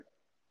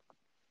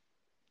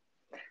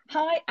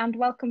Hi, and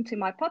welcome to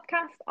my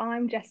podcast.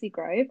 I'm Jessie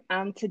Grove,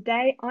 and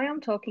today I am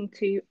talking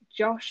to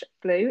Josh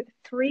Blue,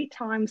 three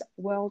times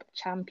world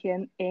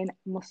champion in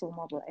muscle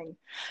modeling.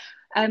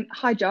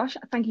 Hi, Josh.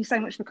 Thank you so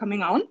much for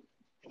coming on.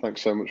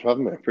 Thanks so much for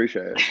having me. I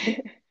appreciate it.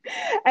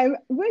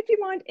 Would you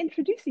mind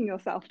introducing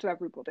yourself to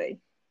everybody?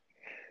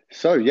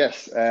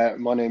 Yes,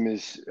 my name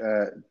is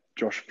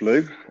Josh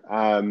Blue,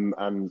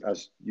 and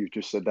as you've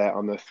just said there,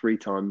 I'm a three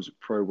times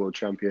pro world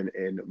champion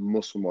in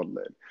muscle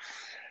modeling.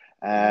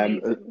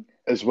 Amazing.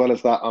 As well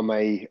as that, I'm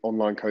a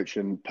online coach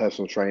and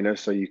personal trainer,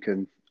 so you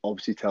can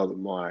obviously tell that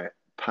my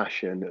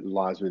passion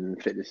lies within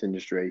the fitness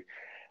industry.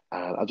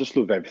 And I just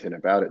love everything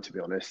about it, to be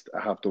honest.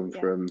 I have done Yeah.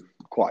 from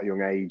quite a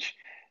young age.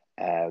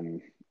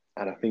 Um,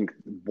 and I think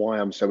why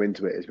I'm so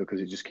into it is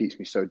because it just keeps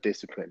me so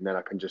disciplined. And then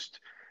I can just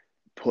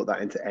put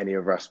that into any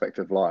other aspect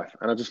of life.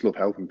 And I just love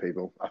helping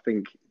people. I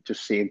think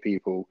just seeing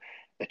people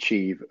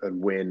achieve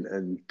and win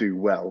and do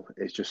well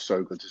is just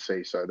so good to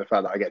see. So the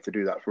fact that I get to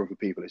do that for other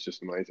people is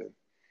just amazing.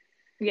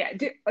 Yeah,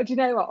 do you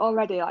know what?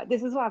 Already, like,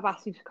 this is why I've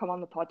asked you to come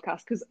on the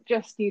podcast because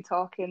just you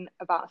talking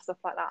about stuff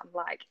like that, I'm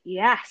like,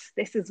 yes,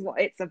 this is what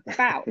it's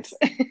about.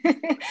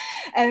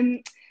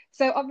 um,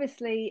 so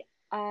obviously,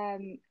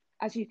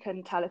 as you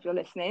can tell if you're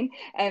listening,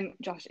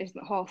 Josh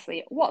isn't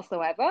horsey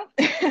whatsoever.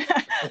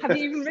 Have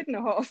you even ridden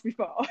a horse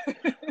before?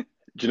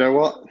 Do you know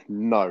what?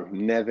 No,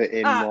 never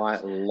in Ah, my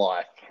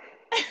life.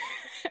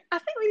 I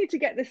think we need to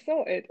get this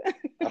sorted.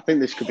 I think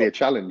this could be a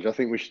challenge. I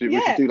think we should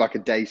Yeah, do like a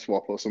day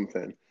swap or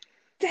something.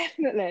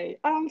 definitely.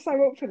 I'm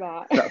so up for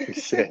That'd be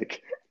that.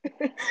 sick.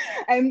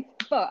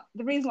 But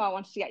the reason why I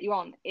wanted to get you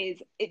on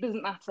is it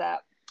doesn't matter.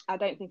 I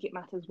don't think it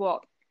matters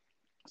what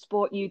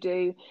sport you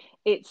do.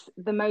 It's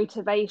the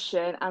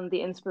motivation and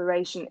the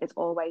inspiration is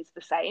always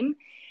the same.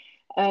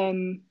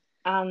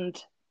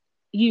 And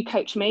you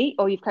coach me,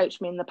 or you've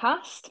coached me in the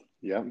past.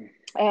 Yeah.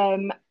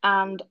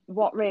 And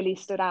what really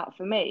stood out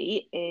for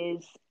me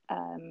is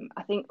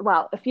I think,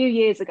 well, a few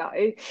years ago,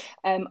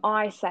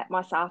 I set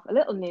myself a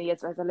little New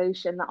Year's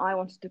resolution that I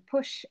wanted to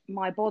push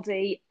my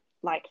body,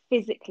 like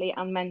physically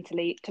and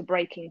mentally, to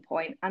breaking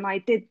point. And I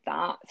did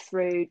that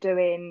through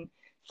doing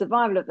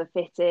survival of the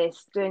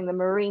fittest, doing the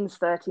Marines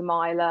 30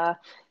 miler.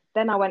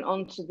 Then I went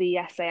on to the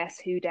SAS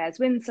Who Dares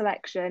Win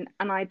selection,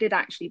 and I did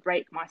actually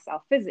break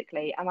myself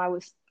physically. And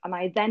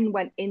I then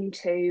went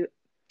into,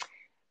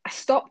 I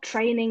stopped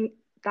training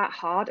that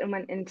hard and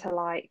went into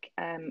like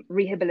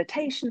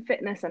rehabilitation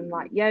fitness and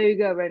like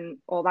yoga and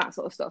all that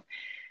sort of stuff.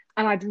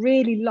 And I'd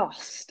really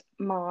lost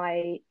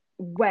my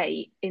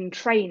way in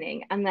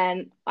training. And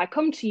then I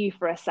come to you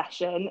for a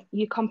session,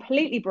 you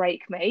completely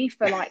break me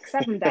for like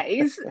 7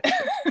 days.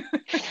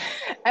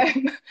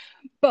 um,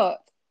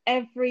 but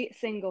every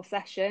single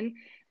session,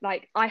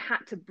 like I had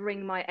to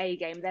bring my A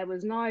game. There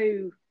was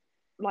no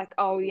like,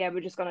 oh yeah,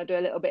 we're just going to do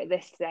a little bit of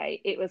this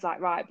today. It was like,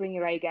 right, bring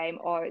your A game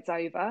or it's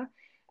over.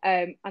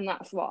 And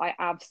that's what I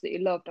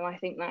absolutely loved. And I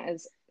think that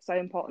is so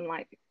important.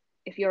 Like,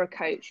 if you're a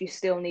coach, you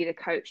still need a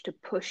coach to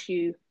push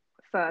you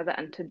further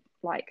and to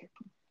like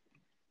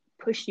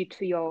push you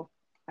to your,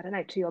 I don't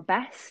know, to your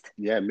best,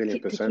 Yeah, a million to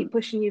keep percent.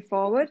 pushing you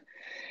forward.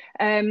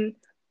 Um,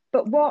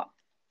 but what,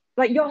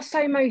 like, you're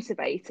so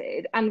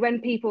motivated. And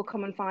when people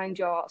come and find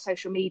your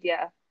social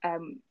media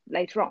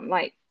later on,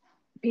 like,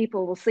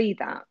 people will see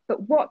that.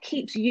 But what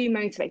keeps you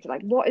motivated?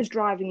 Like, what is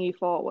driving you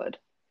forward?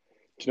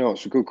 Do you know,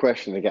 it's a good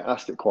question. I get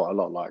asked it quite a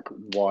lot. Like,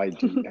 why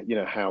do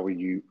how are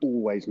you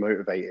always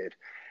motivated?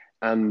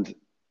 And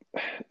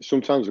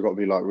sometimes I've got to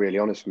be like really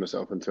honest with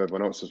myself and to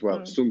everyone else as well.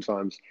 Mm,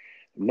 Sometimes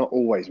I'm not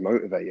always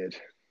motivated.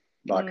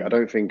 Like, I mm,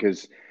 don't think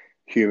as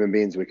human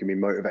beings we can be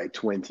motivated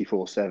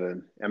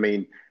 24/7. I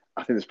mean,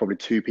 I think there's probably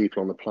two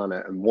people on the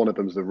planet, and one of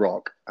them's The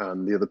Rock,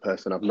 and the other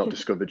person I've not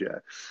discovered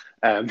yet.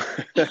 Um,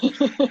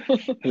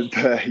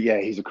 but yeah,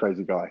 he's a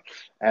crazy guy.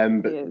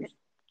 But do is.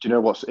 you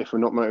know what? If we're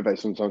not motivated,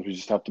 sometimes we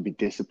just have to be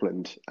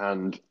disciplined.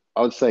 And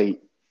I would say,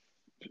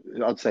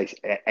 I'd say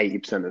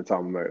 80% of the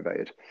time I'm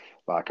motivated.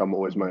 Like I'm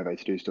always Mhm, motivated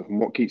to do stuff. And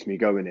what keeps me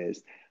going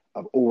is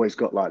I've always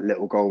got like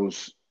little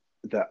goals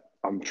that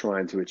I'm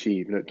trying to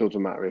achieve. And it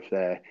doesn't matter if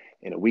they're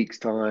in a week's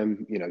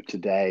time,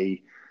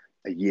 today,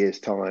 a year's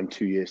time,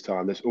 2 years'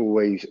 time. There's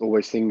always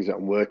things that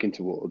I'm working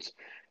towards.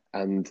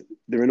 And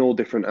they're in all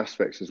different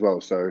aspects as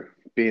well. So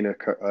being a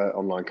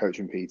online coach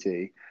and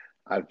PT,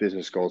 I have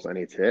business goals I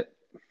need to hit.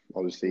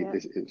 Obviously, yeah,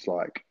 it's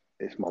like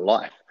it's my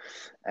life.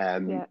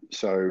 yeah.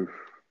 So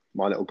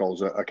my little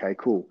goals are okay,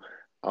 cool.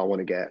 I want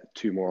to get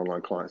two more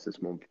online clients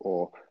this month,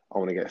 or I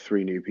want to get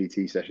three new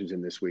PT sessions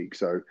in this week.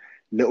 So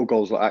little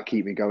goals like that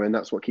keep me going.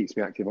 That's what keeps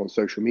me active on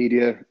social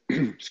media.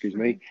 Excuse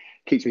Mhm, me.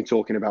 Keeps me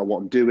talking about what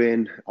I'm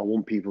doing. I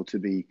want people to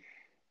be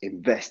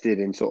invested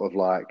in sort of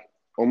like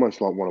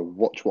almost like want to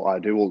watch what I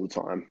do all the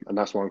time. And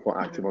that's why I'm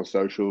quite active mhm, on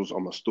socials,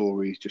 on my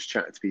stories, just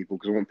chatting to people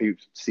because I want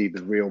people to see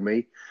the real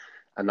me.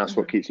 And that's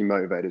what mhm, keeps me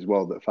motivated as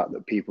well. The fact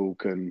that people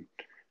can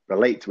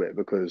relate to it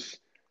because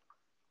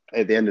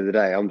at the end of the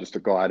day, I'm just a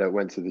guy that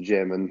went to the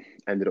gym and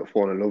ended up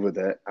falling in love with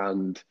it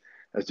and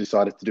has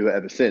decided to do it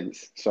ever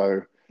since.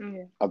 So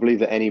yeah. I believe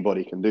that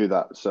anybody can do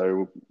that.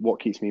 So what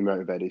keeps me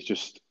motivated is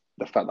just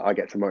the fact that I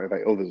get to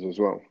motivate others as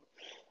well.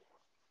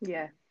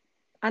 Yeah.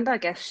 And I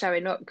guess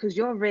showing up because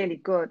you're really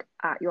good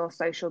at your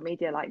social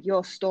media. Like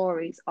your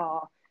stories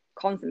are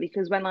constantly,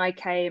 because when I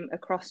came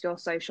across your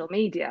social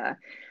media,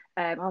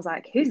 I was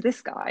like, who's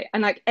this guy?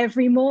 And like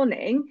every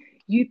morning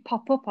you'd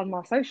pop up on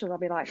my socials. I'll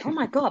be like, oh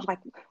my God, like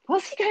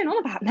what's he going on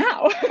about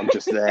now? I'm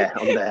just there.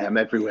 I'm there. I'm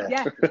everywhere.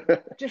 Yeah,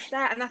 just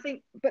there. And I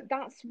think, but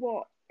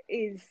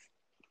is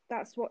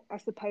that's what I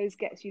suppose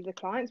gets you the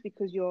clients,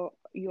 because you're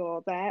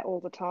there all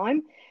the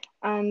time.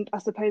 And I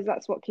suppose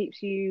that's what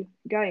keeps you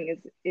going,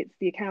 is it's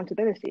the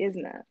accountability,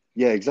 isn't it?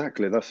 Yeah,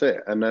 exactly. That's it.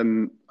 And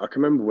I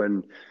can remember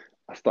when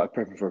I started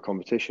prepping for a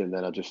competition,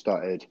 then I just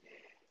started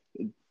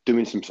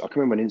doing some. I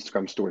can remember when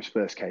Instagram stories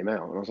first came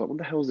out, and I was like, what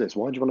the hell is this?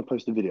 Why do you want to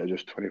post a video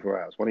just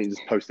 24 hours? Why don't you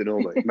just post it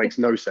normally? It makes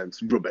no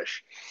sense.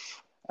 Rubbish.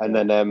 And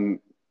Yeah. then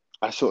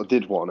I sort of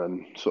did one,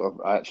 and sort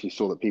of I actually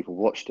saw that people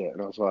watched it,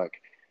 and I was like,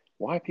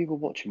 why are people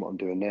watching what I'm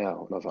doing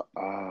now? And I was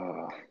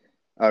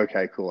like,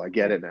 okay, cool, I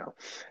get Yeah. it now.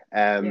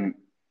 Yeah.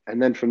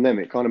 And then from them,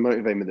 it kind of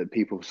motivated me that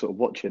people were sort of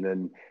watching,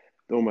 and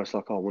they're almost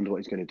like, oh, I wonder what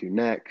he's going to do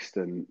next.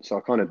 And so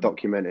I kind of Mhm.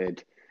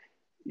 documented,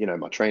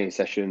 my training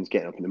sessions,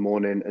 getting up in the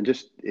morning, and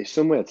just it's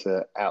somewhere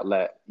to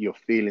outlet your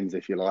feelings,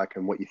 if you like,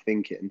 and what you're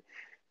thinking,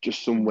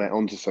 just Mhm. somewhere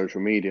onto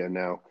social media.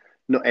 Now,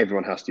 not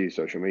everyone has to use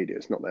social media;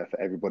 it's not there for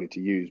everybody to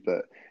use,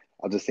 but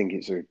I just think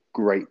it's a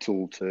great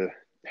tool to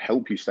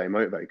help you stay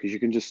motivated because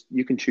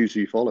you can choose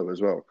who you follow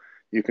as well.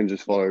 You can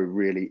just follow Yeah.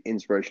 really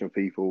inspirational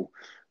people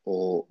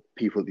or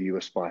people that you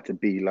aspire to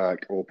be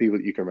like or people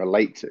that you can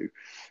relate to.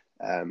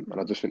 And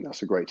I Mhm. just think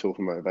that's a great tool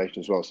for motivation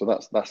as well. So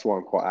that's why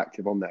I'm quite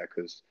active on there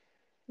because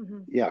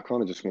Mhm. yeah, I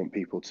kind of just want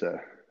people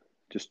to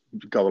just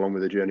go along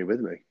with the journey with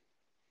me.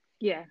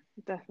 Yeah,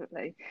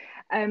 definitely.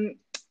 Um,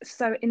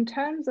 so in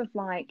terms of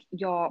like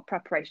your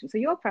preparation, so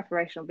your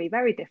preparation will be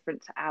very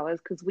different to ours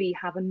because we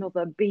have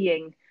another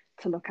being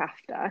to look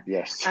after.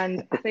 Yes.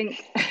 And I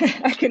think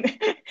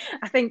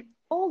I think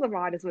all the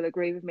riders will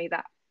agree with me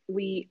that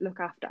we look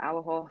after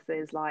our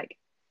horses like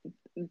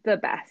the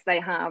best. They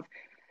have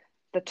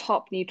the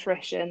top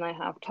nutrition, they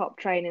have top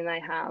training, they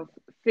have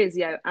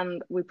physio,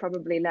 and we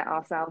probably let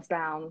ourselves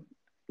down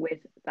with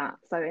that.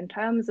 So in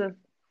terms of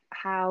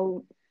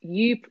how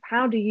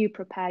do you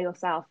prepare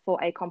yourself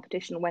for a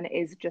competition when it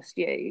is just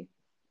you?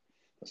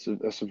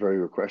 That's a very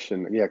good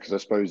question. Yeah, because I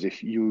suppose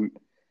if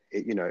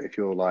if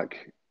you're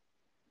like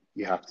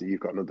you've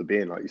got another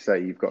being, like you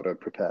say, you've got to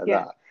prepare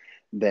Yeah, that,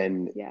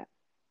 then yeah,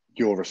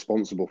 you're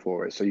responsible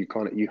for it. So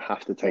you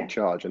have to take yeah,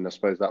 charge. And I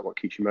suppose that's what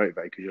keeps you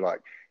motivated because you're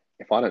like,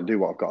 if I don't do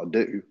what I've got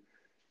to do,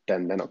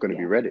 then they're not going to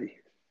be yeah. ready.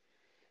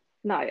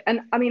 No,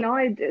 and I mean,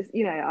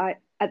 I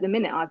at the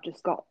minute I've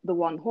just got the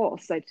one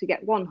horse, so to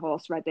get one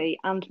horse ready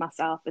and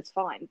myself is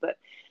fine. But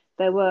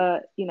there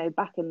were,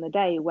 back in the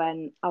day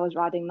when I was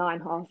riding 9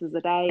 horses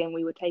a day and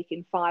we were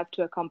taking 5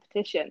 to a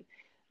competition.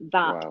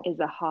 That Wow. is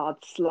a hard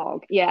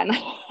slog. Yeah, and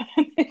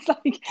it's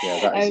like, Yeah,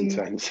 that is um,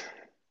 intense.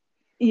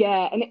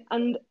 yeah,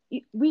 and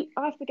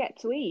I forget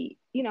to eat.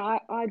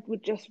 I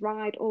would just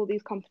ride all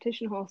these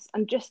competition horses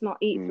and just not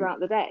eat Mm. throughout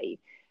the day,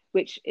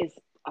 which is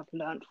I've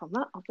learned from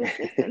that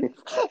obviously since.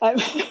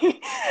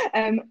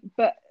 Um,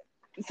 but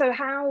so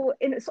how,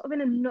 in sort of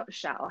in a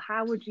nutshell,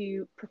 how would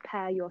you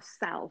prepare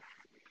yourself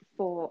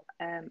for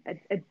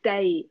a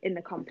day in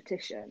the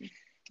competition?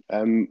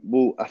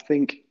 Well, I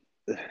think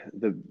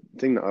the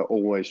thing that I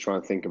always try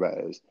and think about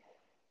is,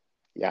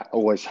 yeah,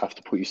 always have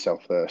to put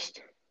yourself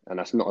first, and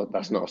that's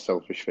Hmm. not a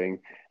selfish thing.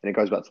 And it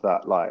goes back to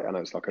that, like I know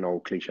it's like an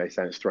old cliche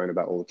saying it's thrown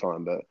about all the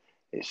time, but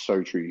it's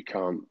so true. You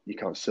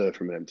can't serve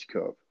from an empty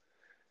cup.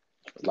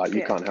 Like you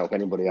Yeah, can't help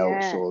anybody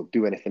else yeah, or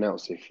do anything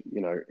else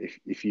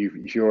if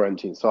you're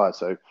empty inside.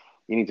 So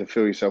you need to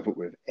fill yourself up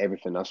with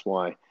everything. That's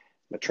why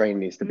my training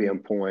needs to be on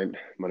mm, point,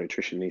 my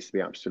nutrition needs to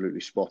be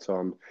absolutely spot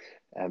on,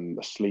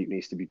 my sleep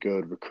needs to be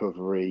good,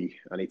 recovery.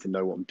 I need to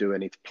know what I'm doing. I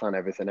need to plan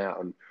everything out.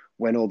 And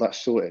when all that's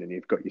sorted and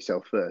you've got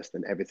yourself first,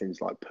 then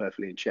everything's like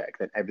perfectly in check.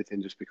 Then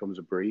everything just becomes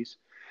a breeze.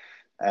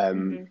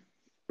 Um, hmm,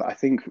 but I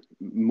think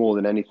more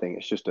than anything,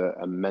 it's just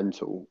a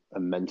mental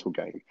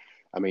game.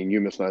 I mean,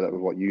 you must know that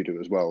with what you do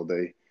as well.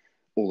 The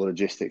all the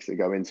logistics that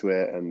go into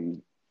it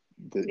and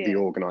the yeah,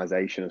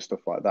 organization and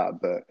stuff like that.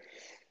 But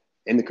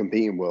in the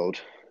competing world,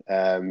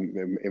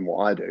 in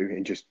what I do,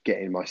 in just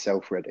getting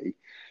myself ready,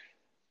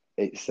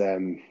 it's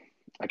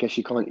I guess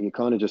you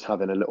kind of just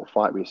having a little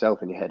fight with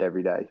yourself in your head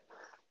every day.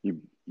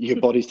 Your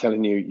body's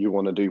telling you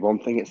want to do one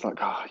thing. It's like,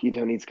 oh, you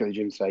don't need to go to the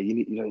gym today.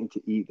 You don't need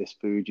to eat this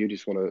food. You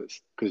just want to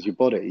because your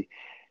body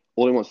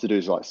all it wants to do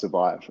is like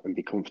survive and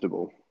be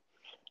comfortable.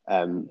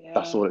 That's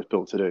yeah, all it's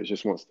built to do. It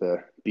just wants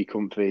to be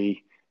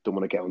comfy, don't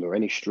want to get under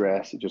any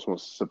stress. It just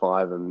wants to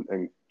survive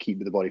and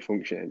keep the body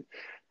functioning.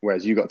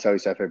 Whereas you got to tell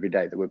yourself every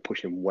day that we're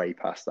pushing way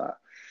past that.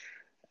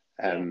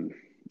 yeah, Um,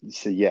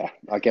 so yeah,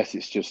 I guess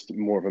it's just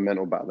more of a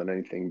mental battle than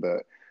anything,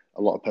 but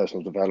a lot of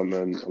personal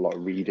development, a lot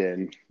of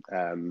reading,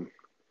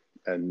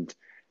 and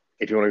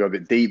if you want to go a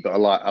bit deep, but a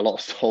lot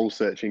of soul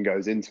searching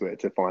goes into it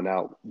to find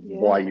out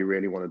why yeah, you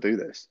really want to do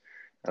this.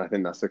 And I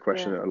think that's the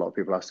question yeah, that a lot of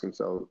people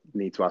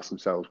need to ask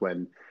themselves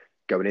when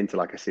going into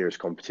like a serious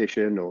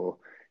competition, or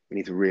you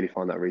need to really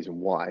find that reason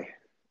why.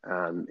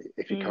 And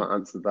if you Mm. can't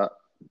answer that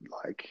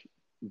like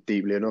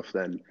deeply enough,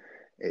 then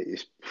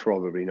it's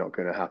probably not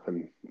going to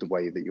happen the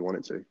way that you want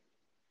it to.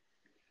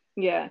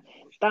 Yeah,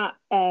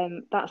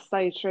 that's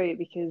so true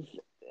because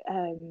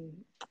um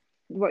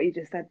what you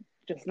just said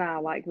just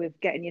now, like with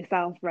getting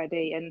yourself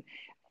ready, and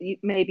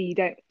maybe you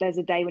don't. There's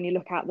a day when you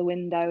look out the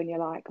window and you're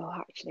like, oh,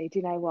 actually, do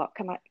you know what?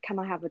 Can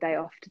I have a day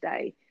off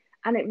today?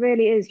 And it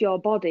really is your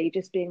body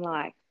just being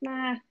like,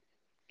 nah,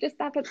 just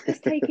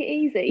take it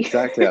easy.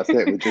 Exactly, that's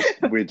it.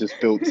 We're just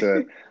built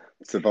to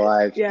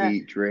survive, Yeah,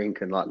 eat,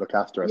 drink, and like look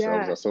after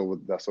ourselves. yeah,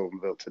 That's all we're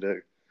built to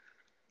do.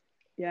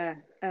 yeah.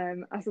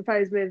 I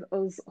suppose with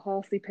us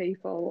horsey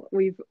people,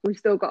 we've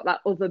still got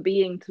that other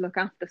being to look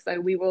after, so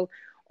we will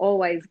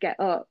always get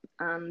up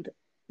and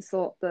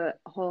sort the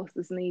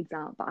horse's needs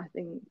out. But I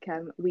think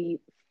we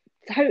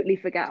totally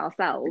forget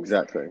ourselves,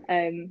 Exactly.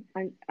 and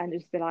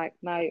just be like,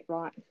 no,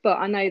 right. But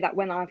I know that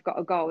when I've got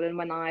a goal and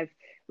when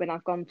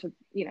I've gone to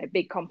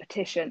big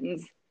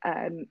competitions,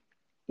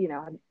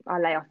 I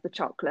lay off the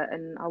chocolate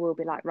and I will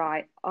be like,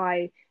 right,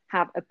 I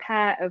have a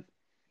pair of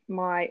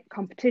my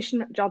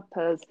competition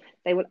jumpers.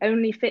 They will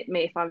only fit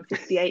me if I'm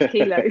 58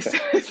 kilos. So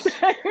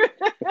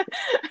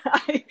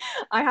I,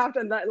 I have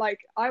done that. Like,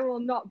 I will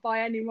not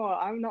buy any more.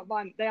 I'm not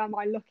buying. They are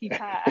my lucky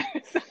pair.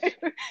 So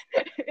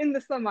in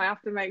the summer, I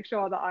have to make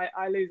sure that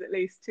I lose at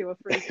least 2 or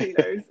 3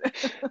 kilos.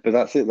 But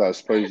that's it, though. I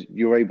suppose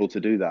you're able to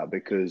do that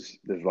because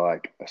there's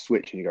like a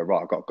switch, and you go,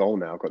 right, I've got a goal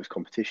now. I've got this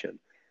competition.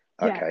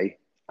 Yeah, Okay,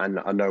 and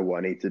I know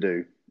what I need to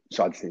do,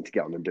 so I just need to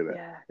get on and do it.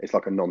 yeah, It's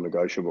like a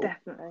non-negotiable.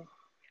 definitely.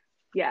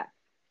 Yeah,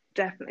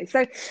 definitely.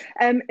 So,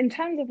 in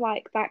terms of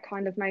like that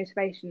kind of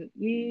motivation,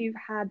 you've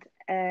had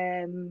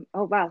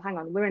oh well, hang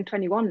on, we're in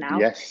 21 now.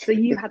 Yes, So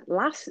you had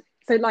last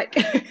so like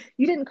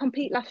you didn't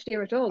compete last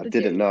year at all, I did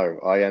didn't you? know.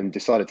 I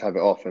decided to have it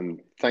off,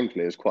 and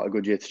thankfully, it was quite a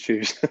good year to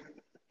choose.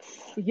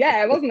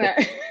 Yeah, wasn't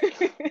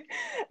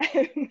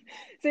it?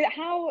 So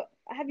how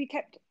have you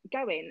kept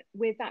going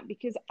with that?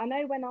 Because I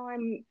know when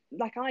I'm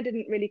like I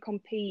didn't really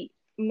compete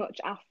much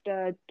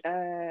after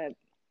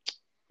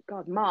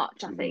God,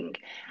 March, I Mhm.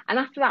 think. And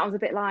after that, I was a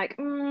bit like,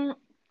 I'm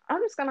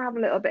just going to have a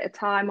little bit of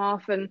time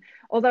off. And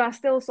although I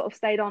still sort of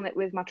stayed on it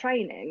with my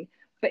training,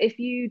 but if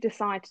you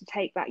decide to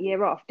take that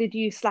year off, did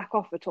you slack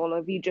off at all, or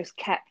have you just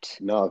kept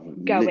No, I've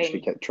literally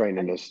going? kept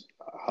training And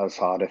as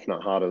hard, if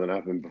not harder, than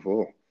I've been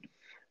before.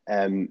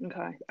 Um,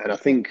 okay, and I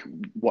think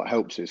what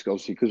helps is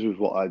obviously because of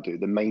what I do,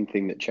 the main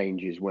thing that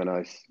changes when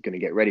I'm going to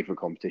get ready for a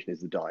competition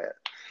is the diet.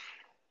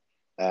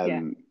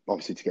 yeah,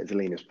 Obviously to get as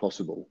lean as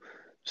possible.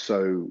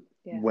 So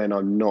yeah, when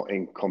I'm not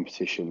in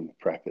competition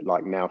prep,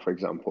 like now, for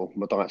example,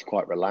 my diet's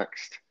quite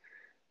relaxed.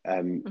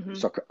 hmm,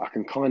 So I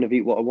can kind of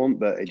eat what I want,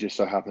 but it just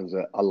so happens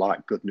that I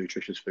like good,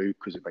 nutritious food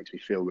because it makes me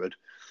feel good.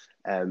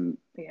 Um,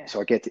 yeah, so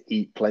I get to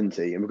eat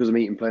plenty, and because I'm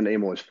eating plenty,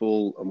 I'm always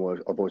full.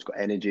 I've always got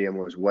energy. I'm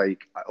always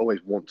awake. I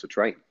always want to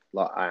train.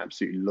 Like I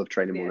absolutely love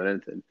training more yeah.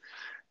 than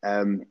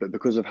anything. But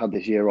because I've had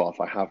this year off,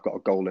 I have got a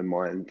goal in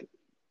mind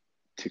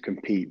to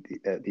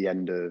compete at the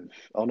end of.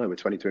 Oh no, we're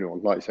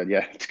 2021. Like I said,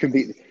 yeah, to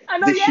compete I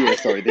know, this year.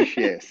 Sorry, yeah. this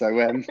year.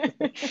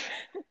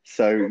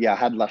 So yeah, I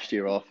had last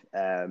year off,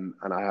 and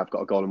I have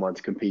got a goal in mind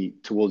to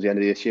compete towards the end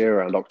of this year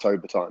around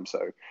October time.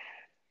 So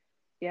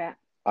Yeah.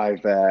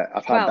 I've had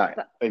Well,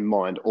 that in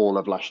mind all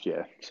of last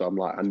year. So I'm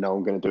like, I know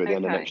I'm going to do it at the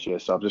end of okay. next year.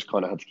 So I've just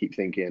kind of had to keep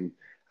thinking.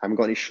 I haven't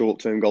got any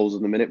short-term goals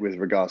at the minute with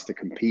regards to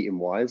competing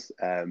wise,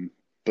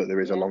 but there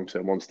is a Yeah.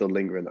 long-term one still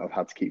lingering that I've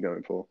had to keep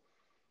going for.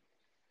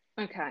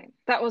 Okay.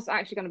 That was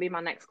actually going to be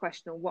my next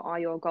question. What are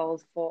your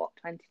goals for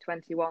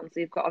 2021? So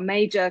you've got a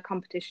major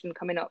competition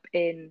coming up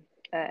in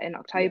Yes.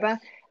 October.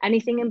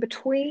 Anything in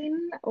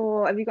between,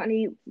 or have you got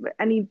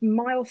any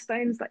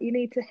milestones that you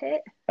need to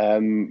hit?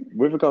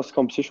 With regards to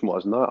competition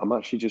wise, no, I'm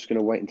actually just going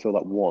to wait until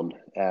that one.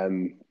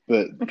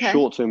 But Okay.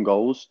 short-term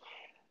goals,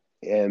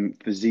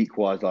 physique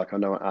wise, like I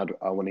know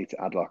I will need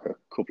to add like a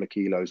couple of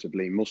kilos of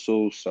lean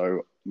muscle.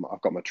 So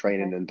I've got my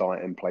training Okay. and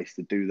diet in place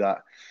to do that.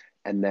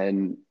 And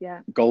then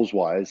Yeah. goals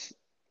wise,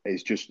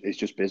 it's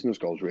just business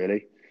goals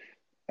really.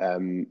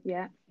 Um,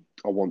 Yeah.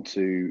 I want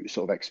to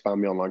sort of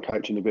expand my online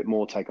coaching a bit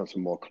more, take on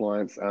some more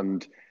clients,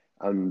 and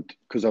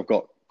because I've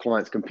got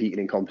clients competing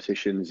in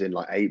competitions in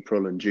like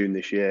April and June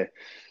this year,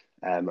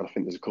 and I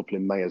think there's a couple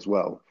in May as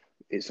well.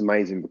 It's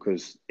amazing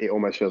because it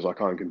almost feels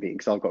like I'm competing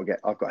because I've got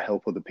to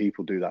help other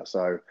people do that.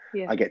 So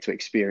Yeah. I get to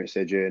experience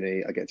their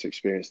journey. I get to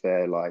experience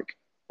their like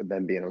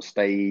them being on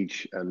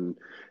stage, and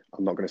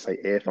I'm not going to say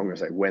if, I'm going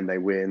to Mhm. say when they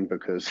win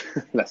because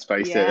let's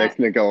face it, they're Yeah. going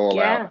to go all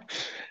Yeah.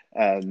 out.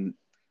 Um,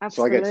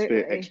 so I get to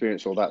Absolutely.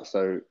 experience all that.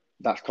 So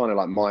that's kind of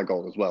like my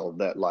goal as well.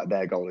 That like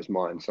their goal is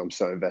mine. So I'm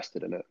so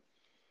invested in it.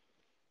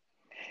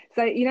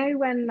 So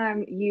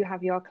when you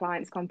have your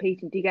clients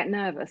competing, do you get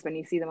nervous when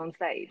you see them on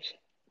stage?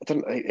 I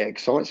don't. It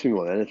excites me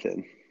more than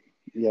anything.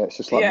 Yeah, it's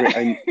just like,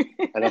 Yeah.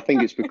 and I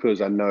think it's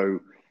because I know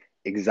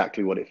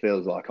exactly what it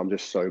feels like. I'm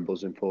just so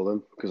buzzing for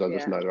them because I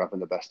just Yeah. know they're having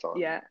the best time.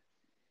 Yeah.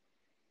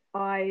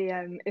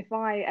 If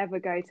I ever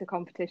go to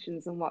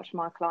competitions and watch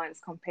my clients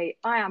compete,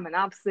 I am an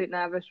absolute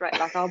nervous wreck.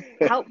 Like I'll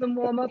help them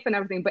warm up and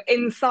everything, but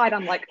inside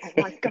I'm like, oh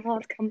my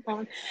God, come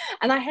on.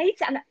 And I hate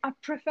it. And I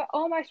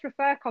almost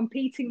prefer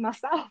competing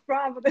myself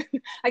rather than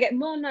I get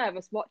more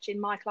nervous watching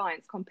my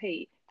clients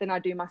compete than I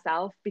do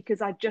myself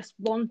because I just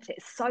want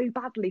it so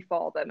badly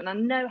for them. And I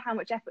know how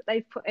much effort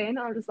they've put in.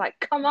 I'm just like,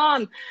 come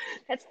on,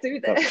 let's do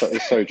this.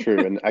 It's so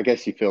true. And I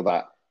guess you feel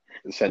that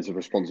sense of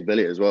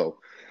responsibility as well.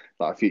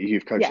 Like if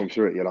you've coached Yeah. them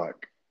through it, you're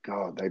like,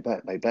 God, they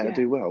better Yeah.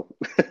 do well.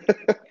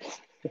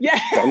 Yeah.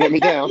 Don't let me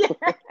down.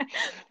 Yeah.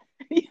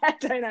 Yeah,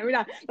 don't let me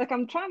down. Like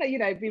I'm trying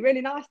to, be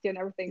really nice to you and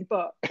everything,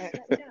 but don't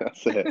let me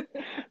That's it.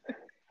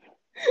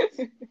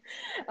 down.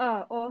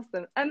 Oh,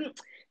 awesome.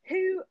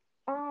 Who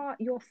are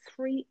your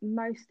three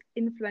most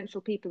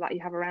influential people that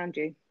you have around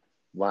you?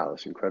 Wow,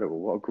 that's incredible.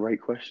 What a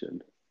great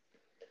question.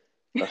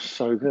 That's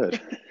so good.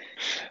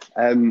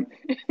 Um,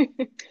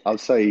 I'd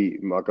say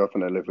my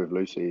girlfriend I live with,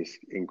 Lucy, is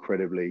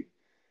incredibly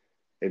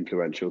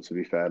influential, to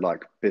be fair.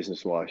 Like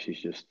business wise,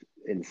 she's just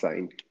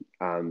insane.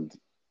 And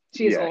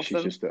She is yeah, she's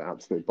awesome. just an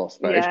absolute boss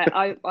babe. Yeah,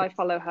 I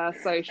follow her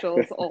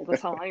socials all the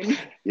time.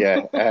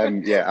 Yeah,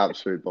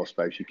 absolute boss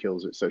babe. She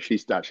kills it. So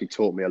she's actually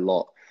taught me a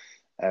lot,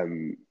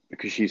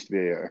 because she used to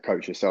be a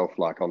coach herself,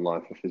 like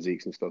online for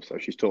physiques and stuff. So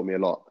she's taught me a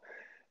lot,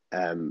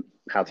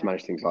 how to Yeah,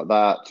 manage things like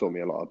that. Taught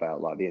me a lot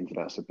about like the ins and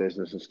outs of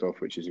business and stuff,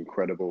 which is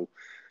incredible.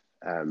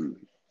 Um,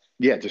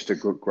 yeah, just a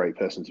great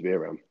person to be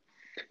around.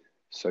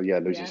 So yeah,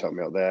 Lucy's yeah. helped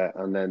me out there,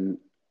 and then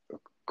a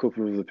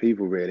couple of other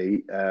people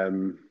really.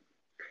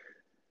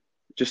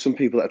 Just some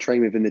people that I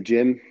train with in the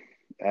gym.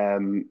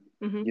 Um,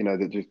 Hmm.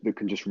 that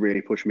can just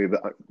really push me.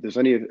 But there's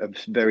only a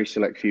very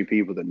select few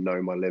people that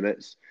know my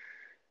limits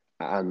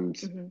and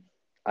Hmm.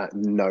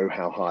 know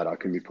how hard I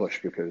can be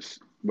pushed. Because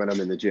when I'm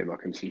in the gym, I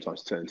can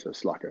sometimes turn to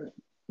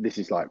this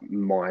is like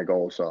my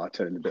goal, so I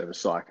turn into a bit of a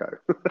psycho.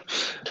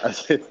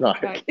 As it's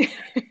Right. like,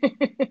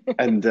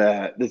 and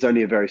there's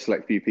only a very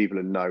select few people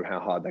who know how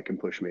hard they can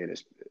push me, and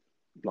it's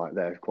like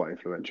they're quite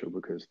influential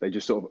because they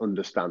just sort of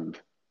understand,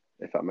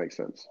 if that makes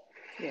sense.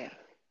 Yeah.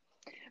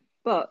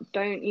 But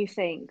don't you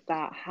think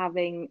that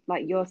having,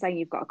 like you're saying,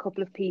 you've got a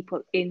couple of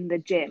people in the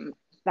gym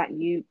that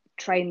you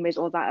train with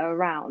or that are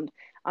around?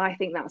 I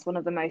think that's one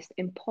of the most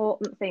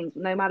important things.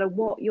 No matter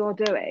what you're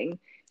doing,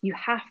 you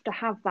have to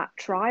have that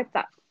tribe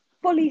that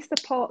fully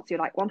supports you,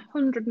 like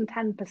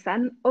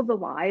 110%.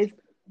 Otherwise,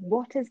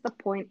 what is the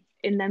point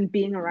in them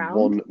being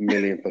around?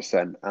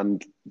 1,000,000%.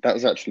 And that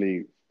was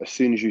actually, as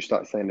soon as you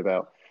start saying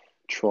about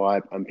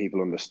tribe and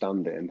people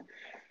understanding,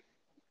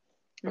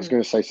 I was Mm,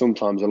 going to say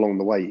sometimes along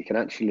the way,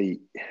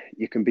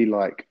 you can be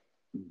like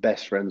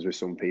best friends with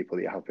some people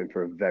that you have been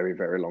for a very,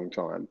 very long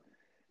time.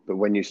 But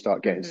when you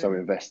start getting so mm-hmm.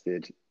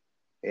 invested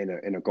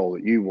in a goal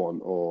that you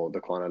want or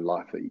the kind of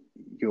life that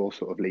you're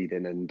sort of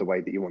leading and the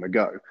way that you want to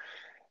go,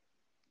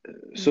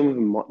 some of Mm,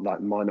 them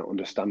might not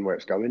understand where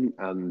it's going,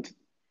 and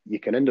you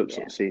can end up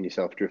sort yeah, of seeing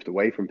yourself drift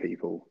away from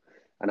people.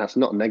 And that's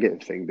not a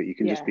negative thing, but you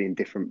can just yeah, be in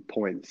different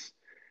points,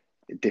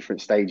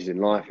 different stages in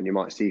yeah, life, and you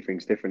might see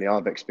things differently.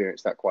 I've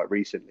experienced that quite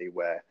recently,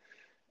 where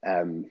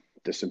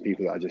there's some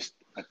people that I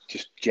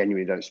just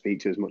genuinely don't speak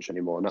to as much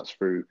anymore, and that's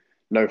through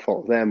no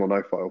fault of them or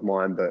no fault of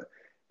mine, but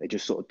they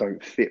just sort of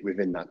don't fit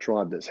within that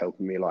tribe that's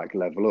helping me like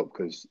level up,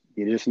 because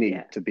you just need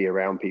yeah. to be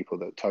around people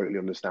that totally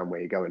understand where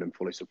you're going and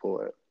fully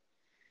support it.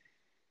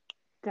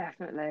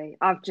 Definitely.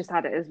 I've just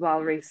had it as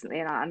well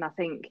recently, and I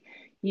think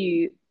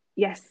you,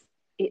 yes,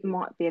 it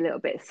might be a little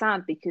bit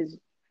sad because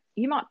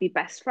you might be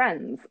best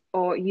friends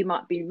or you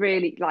might be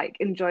really like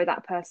enjoy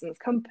that person's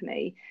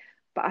company,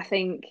 but I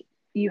think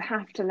you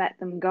have to let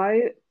them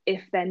go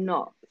if they're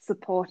not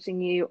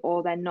supporting you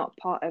or they're not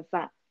part of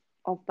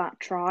that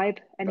tribe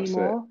That's it.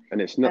 anymore.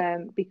 And it's not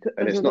Because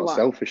and it's not a otherwise,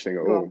 selfish thing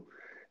at go on. all.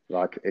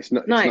 Like it's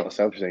No, not a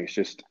selfish thing. It's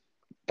just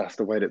that's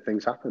the way that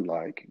things happen.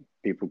 Like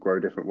people grow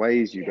different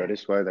ways. You go yeah,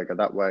 this way, they go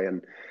that way,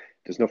 and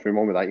there's nothing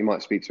wrong with that. You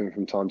might speak to them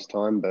from time to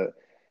time, but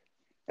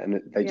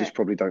they yeah, just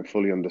probably don't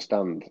fully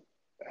understand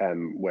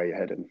where you're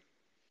heading.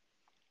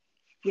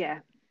 yeah,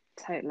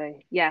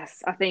 totally.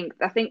 Yes, I think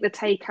the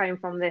take home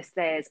from this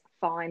is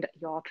find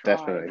your tribe.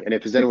 Definitely. And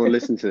if there's anyone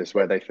listening to this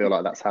where they feel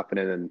like that's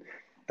happening and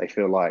they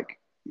feel like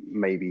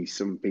maybe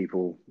some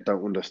people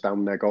don't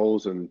understand their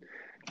goals and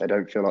they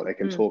don't feel like they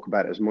can Mm, talk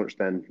about it as much,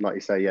 then like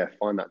you say, yeah,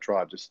 find that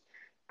tribe. Just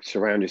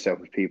surround yourself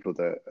with people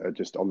that are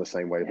just on the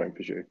same yeah. wavelength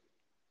as you.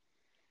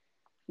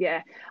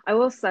 Yeah, I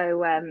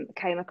also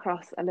came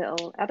across a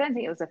little, I don't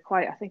think it was a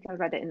quote, I think I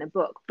read it in a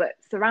book, but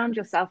surround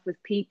yourself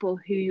with people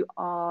who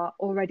are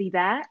already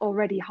there,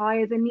 already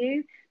higher than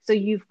you. So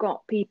you've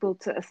got people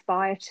to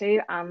aspire to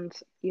and,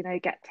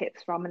 get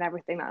tips from and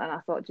everything like that. And I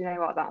thought, do you know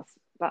what,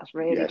 that's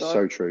really Yeah, good.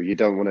 so true. You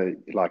don't want to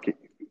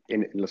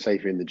let's say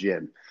if you're in the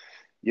gym,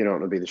 you don't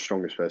want to be the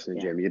strongest person in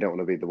the Yeah. gym. You don't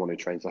want to be the one who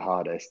trains the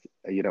hardest.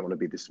 You don't want to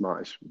be the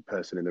smartest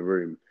person in the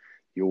room.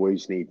 You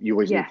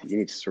Yes.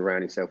 need to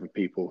surround yourself with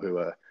people who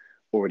are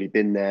already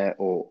been there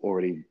or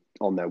already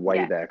on their way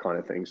Yeah. there, kind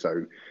of thing.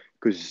 So,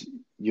 because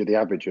you're the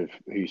average of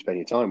who you spend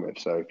your time with.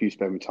 So, if you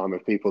spend time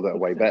with people that are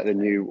way better than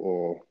Exactly. you,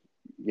 or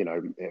you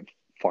know,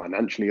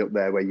 financially up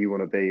there where you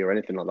want to be or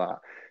anything like that,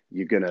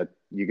 you're gonna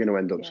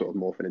end up Yeah, sort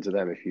of morphing into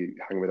them if you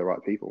hang with the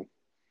right people.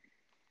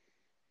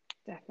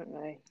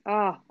 definitely.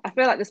 Oh, I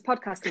feel like this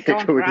podcast could go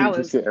on for We can just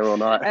hours. sit here all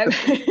night.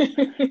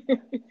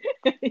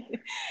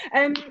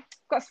 Um, um,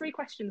 got three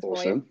questions for you.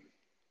 Awesome.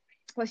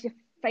 What's your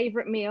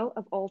favorite meal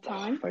of all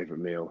time? Favorite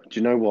meal. Do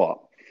you know what?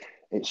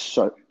 It's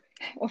so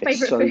Or it's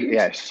favorite so food?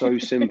 yeah, it's so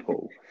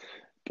simple,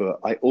 but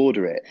I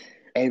order it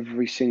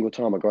every single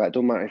time I go out. It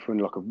doesn't matter if we're in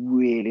like a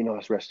really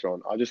nice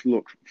restaurant. I just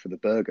look for the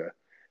burger.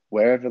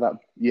 Wherever Do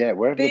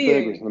the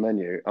burger is you? on the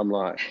menu, I'm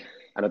like,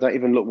 and I don't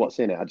even look what's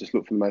in it. I just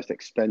look for the most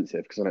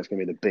expensive because I know it's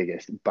gonna be the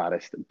biggest,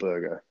 baddest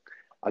burger.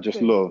 I just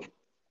Do you? love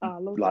Oh, I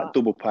love like that.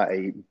 double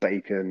patty,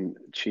 bacon,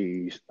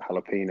 cheese,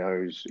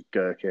 jalapenos,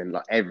 gherkin,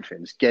 like everything.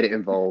 Just get it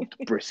involved.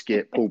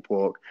 Brisket, pulled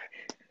pork.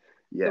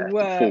 The Yeah,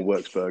 the full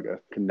works works.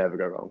 burger can never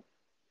go wrong.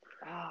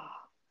 Oh,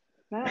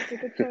 no, that's a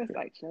good choice,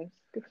 actually.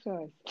 Good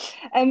choice.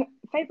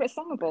 Favorite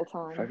song of all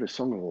time? Favorite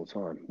song of all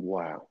time.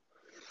 Wow.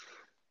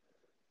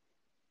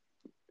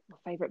 Or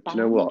favorite Do you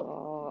know band? what?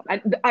 Or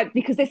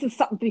because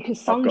because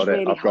I've songs got it.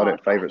 really I've got hard,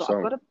 it. but I Favorite thought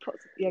I've got song. to put.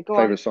 Yeah, go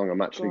Favorite on, song. I'm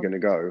go actually on. going to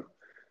go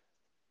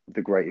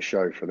The Greatest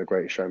Show from the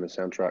Greatest Showman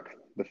soundtrack.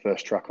 The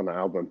first track on the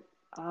album.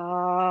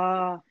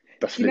 Ah,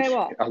 That's do you know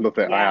literally. what? I love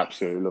it. I Yes,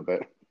 absolutely love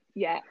it.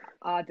 yeah,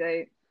 I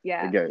do.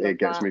 Yeah, It love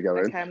gets that. me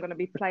going. Okay, I'm going to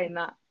be playing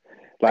that.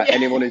 Like Yeah,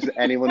 anyone is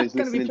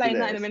going to be listening to playing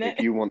that in a this, if minute.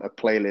 you want a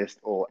playlist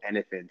or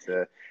anything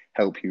to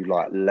help you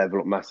like level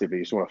up massively,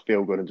 you just want to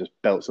feel good and just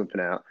belt something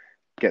out,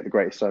 get the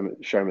Greatest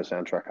Showman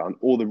soundtrack on,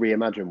 or the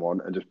reimagined one,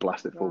 and just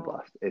blast it full Wow.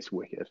 blast. It's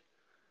wicked.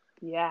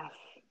 Yes,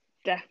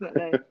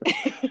 definitely.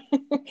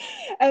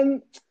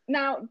 um,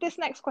 Now this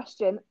next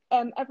question,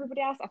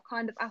 everybody else I've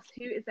kind of asked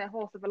who is their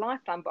horse of a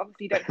lifetime, but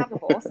obviously you don't have a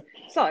horse.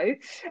 So,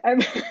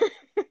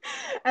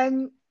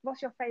 um,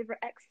 what's your favorite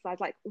exercise?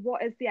 Like,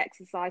 what is the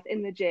exercise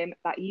in the gym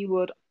that you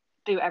would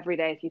do every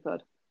day if you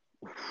could?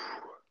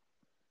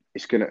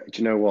 It's gonna.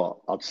 Do you know what?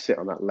 I'd sit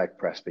on that leg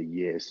press for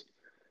years.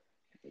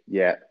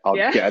 Yeah,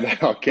 Yeah.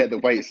 I'll get the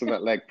weights on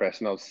that leg press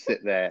and I'll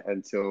sit there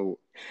until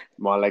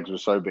my legs were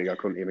so big I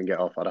couldn't even get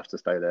off. I'd have to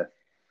stay there.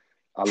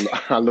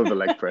 I love a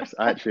leg press.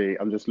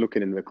 I'm just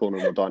looking in the corner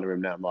of my dining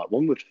room now. I'm like,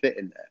 one would fit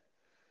in there.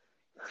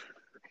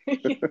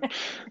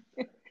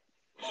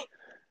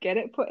 Get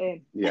it put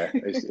in. Yeah,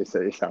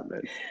 it's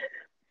happening.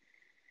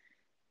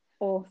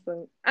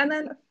 Awesome. And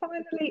then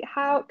finally,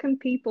 how can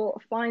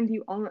people find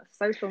you on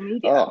social Oh,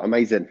 media?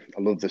 amazing.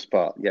 I love this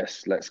part.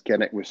 Yes, let's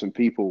connect with some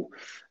people.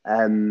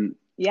 Um,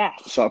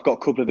 Yes. so I've got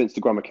a couple of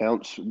Instagram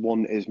accounts.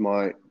 One is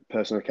my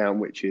personal account,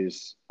 which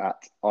is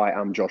at I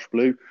am Josh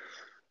Blue.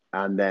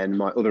 And then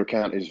my other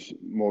account is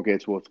more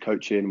geared towards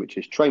coaching, which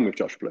is Train with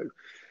Josh Blue.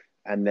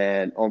 And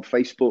then on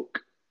Facebook,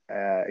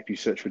 if you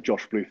search for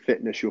Josh Blue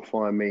Fitness, you'll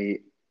find me.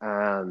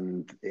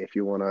 And if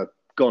you want to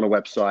go on a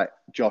website,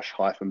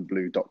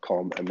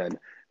 josh-blue.com, and then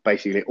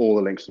basically all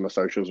the links to my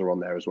socials are on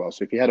there as well.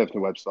 So if you head over to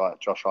the website,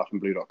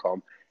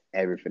 josh-blue.com,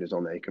 everything is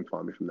on there. You can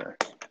find me from there.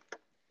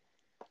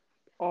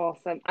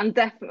 Awesome. And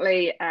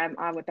definitely,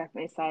 I would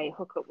definitely say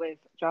hook up with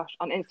Josh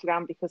on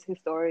Instagram because his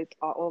stories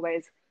are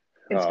always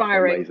Oh,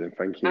 inspiring amazing.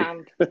 Thank you.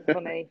 and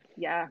funny.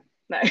 Yeah.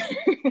 No.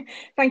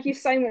 Thank you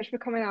so much for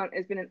coming on.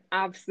 It's been an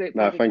absolute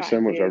No, pleasure thanks so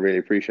chatting to much. I you. really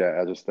appreciate it.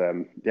 I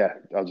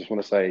just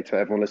want to say to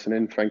everyone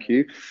listening, thank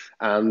you.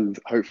 And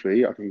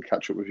hopefully I can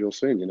catch up with you all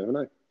soon. You never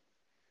know.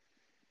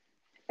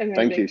 Thank you.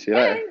 Amazing. See you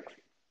later. Thanks.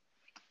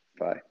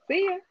 Bye. See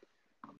you.